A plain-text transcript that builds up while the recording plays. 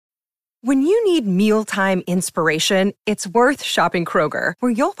When you need mealtime inspiration, it's worth shopping Kroger,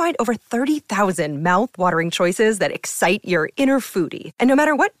 where you'll find over 30,000 mouth-watering choices that excite your inner foodie. And no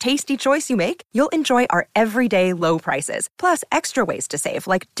matter what tasty choice you make, you'll enjoy our everyday low prices, plus extra ways to save,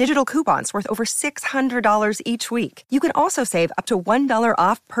 like digital coupons worth over $600 each week. You can also save up to $1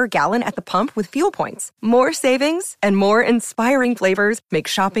 off per gallon at the pump with fuel points. More savings and more inspiring flavors make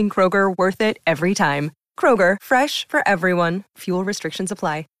shopping Kroger worth it every time. Kroger, fresh for everyone. Fuel restrictions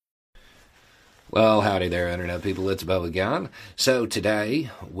apply. Well, howdy there, Internet people. It's Beau again. So today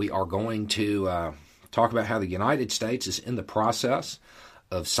we are going to talk about how the United States is in the process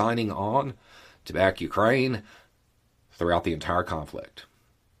of signing on to back Ukraine throughout the entire conflict.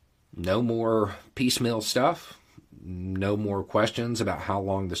 No more piecemeal stuff. No more questions about how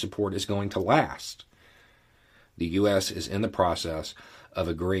long the support is going to last. The U.S. is in the process of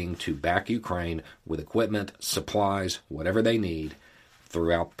agreeing to back Ukraine with equipment, supplies, whatever they need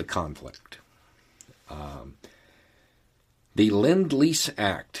throughout the conflict. The Lend-Lease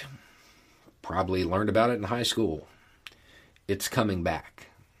Act, probably learned about it in high school. It's coming back.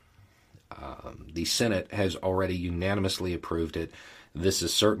 The Senate has already unanimously approved it. This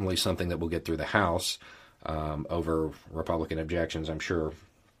is certainly something that will get through the House over Republican objections, I'm sure.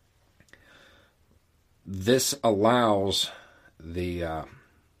 This allows the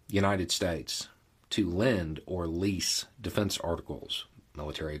United States to lend or lease defense articles,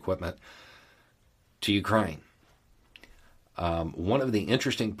 military equipment, to Ukraine. One of the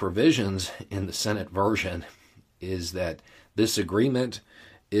interesting provisions in the Senate version is that this agreement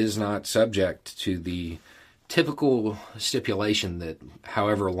is not subject to the typical stipulation that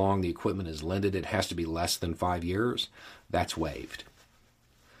however long the equipment is lended, it has to be less than 5 years. That's waived.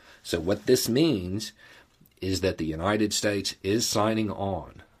 So what this means is that the United States is signing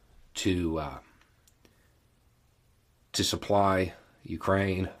on to supply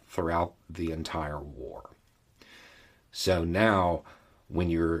Ukraine throughout the entire war. So now, when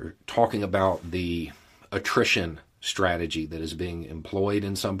you're talking about the attrition strategy that is being employed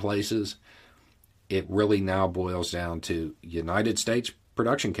in some places, it really now boils down to United States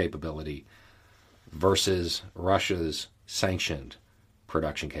production capability versus Russia's sanctioned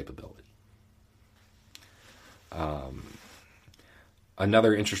production capability.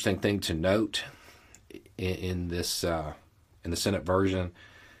 Another interesting thing to note in this in the Senate version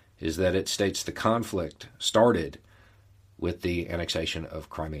is that it states the conflict started with the annexation of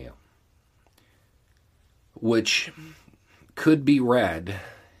Crimea, which could be read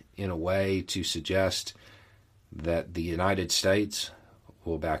in a way to suggest that the United States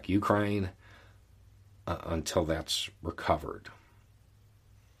will back Ukraine until that's recovered.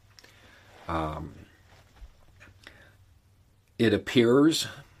 It appears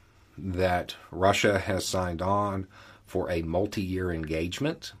that Russia has signed on for a multi-year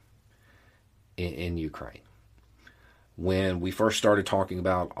engagement in Ukraine. When we first started talking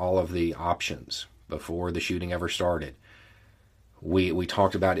about all of the options before the shooting ever started, we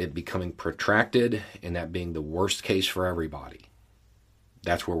talked about it becoming protracted and that being the worst case for everybody.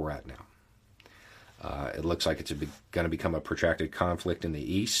 That's where we're at now. It looks like it's going to become a protracted conflict in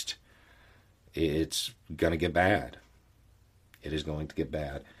the East. It's going to get bad. It is going to get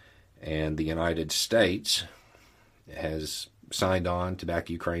bad. And the United States has signed on to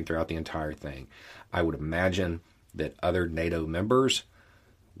back Ukraine throughout the entire thing. I would imagine that other NATO members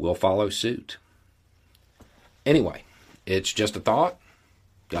will follow suit. Anyway, it's just a thought.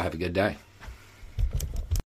 Y'all have a good day.